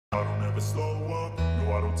never slow up,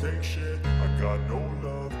 no I don't take shit. I got no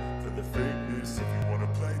love for the fakeness. If you wanna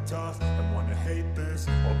play tough and wanna hate this,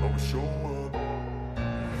 I'll always show up.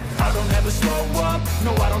 I don't ever slow up,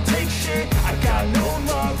 no I don't take shit. I got no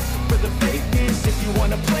love for the fakeness. If you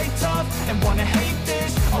wanna play tough and wanna hate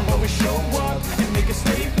this, I'll always show up and make a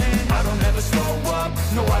statement. I don't ever slow up,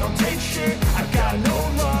 no I don't take shit. I got no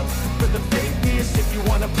love for the fakeness. If you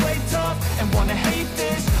wanna play tough and wanna hate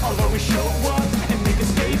this, I'll always show up and make a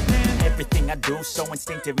statement. Everything I do so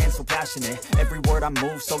instinctive and so passionate. Every word I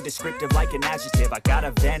move so descriptive like an adjective. I got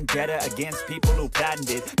a vendetta against people who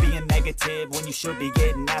patented being negative when you should be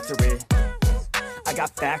getting after it. I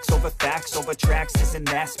got facts over tracks, this and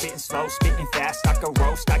that. Spitting slow, spitting fast, I could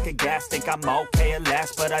roast, I could gas. Think I'm okay at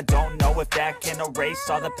last, but I don't know if that can erase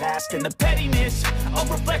all the past. And the pettiness, a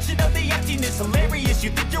reflection of the emptiness. Hilarious,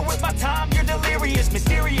 you think you're worth my time, you're delirious.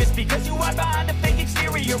 Mysterious, because you hide behind a fake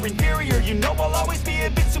exterior. Inferior, you know I'll always be a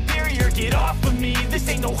bit superior. Get off of me, this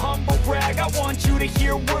ain't no humble brag. I want you to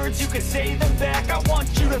hear words, you can say them back. I want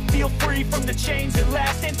you to feel free from the chains at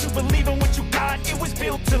last, and to believe in what you got, it was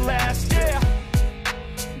built to last, yeah.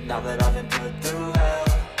 Now that I've been put through hell,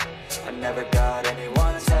 I never got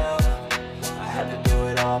anyone's help. I had to do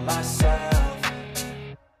it all myself.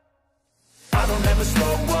 I don't ever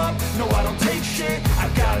slow up, no I don't take shit. I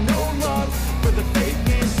got no love for the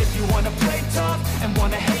fakeness. If you wanna play tough and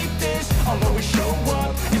wanna hate this, I'll always show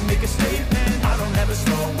up and make a statement. I don't ever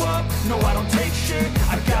slow up, no I don't take shit.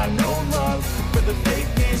 I got no love for the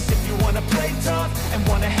fakeness. If you wanna play tough and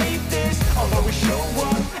wanna hate this, I'll always show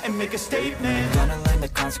up and make a statement. Gonna learn the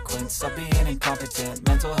consequence of being incompetent.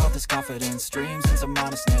 Mental health is confidence, dreams and some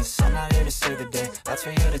honestness. I'm not here to save the day, that's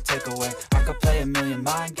for you to take away. I could play a million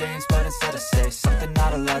mind games, but instead I say something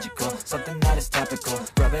not illogical, something that is topical.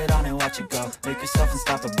 Rub it on and watch it go, make yourself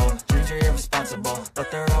unstoppable. Dreams are irresponsible, but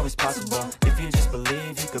they're always possible. If you just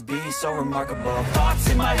believe, you could be so remarkable. Thoughts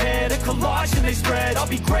in my head, a collage and they spread. I'll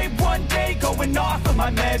be great one day, going off of my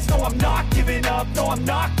meds. No, I'm not giving up, no, I'm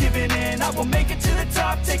not giving in. I will make it to the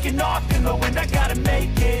top, taking off in the wind. I gotta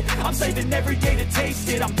make it, I'm saving every day to taste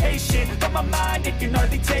it. I'm patient, but my mind, it can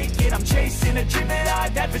hardly take it. I'm chasing a dream that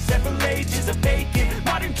I've had for several ages. A vacant,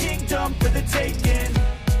 modern kingdom for the taking.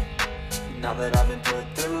 Now that I've been put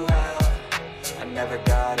through hell, I never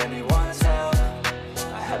got anyone's help.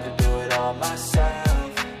 I had to do it all myself.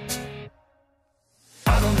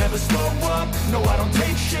 I don't ever slow up, no I don't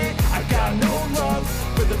take shit. I got no love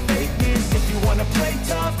for the fakeness. If you wanna play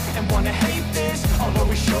tough and wanna hate this, I'll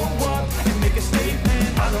always show up and make a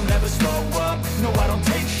statement. I don't ever slow up, no I don't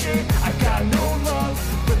take shit. I got no love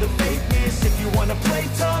for the fakeness. If you wanna play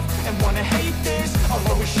tough and wanna hate this, I'll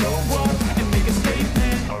always show up and make a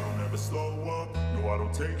statement. I don't ever slow up, no I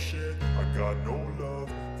don't take shit. I got no love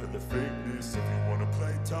for the fakeness. If you wanna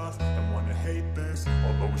play tough and wanna hate this,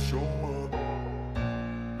 I'll always show up.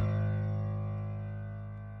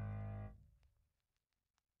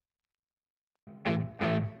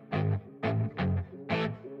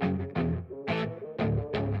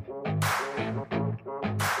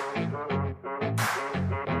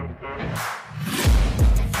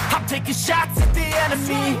 Taking shots at the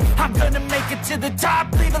enemy, I'm gonna make it to the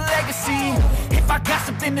top, leave a legacy. If I got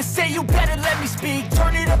something to say, you better let me speak.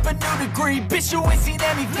 Turn it up a new degree, bitch, you ain't seen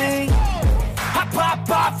anything. I pop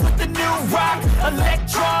off with the new rock,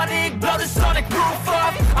 electronic, blow the sonic roof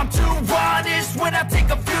up. I'm too honest when I take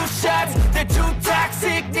a few shots. They're too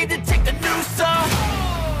toxic, need to take the noose off.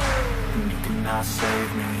 And you cannot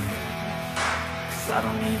save me, 'cause I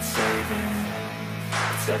don't need saving.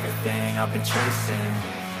 It's everything I've been chasing,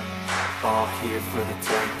 all here for the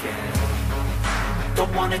taking.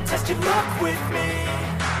 Don't wanna test your luck with me,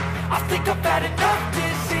 I think I've had enough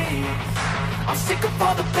disease. I'm sick of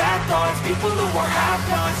all the bad thoughts, people who are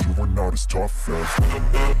half-nots. You were not as tough as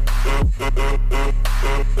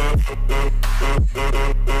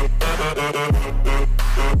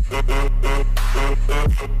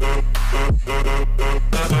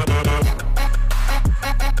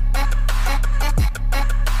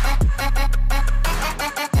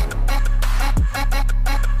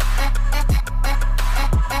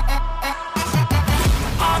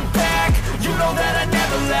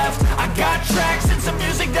tracks and some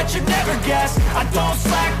music that you never guessed. I don't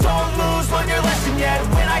slack, don't lose, learn your lesson yet.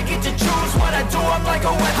 When I get to choose what I do, I'm like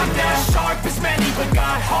a weapon. I'm not sharp as many, but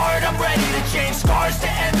got hard, I'm ready to change scars to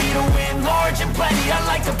envy, to win large and plenty. I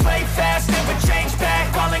like to play fast, never change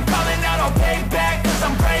back. Calling out,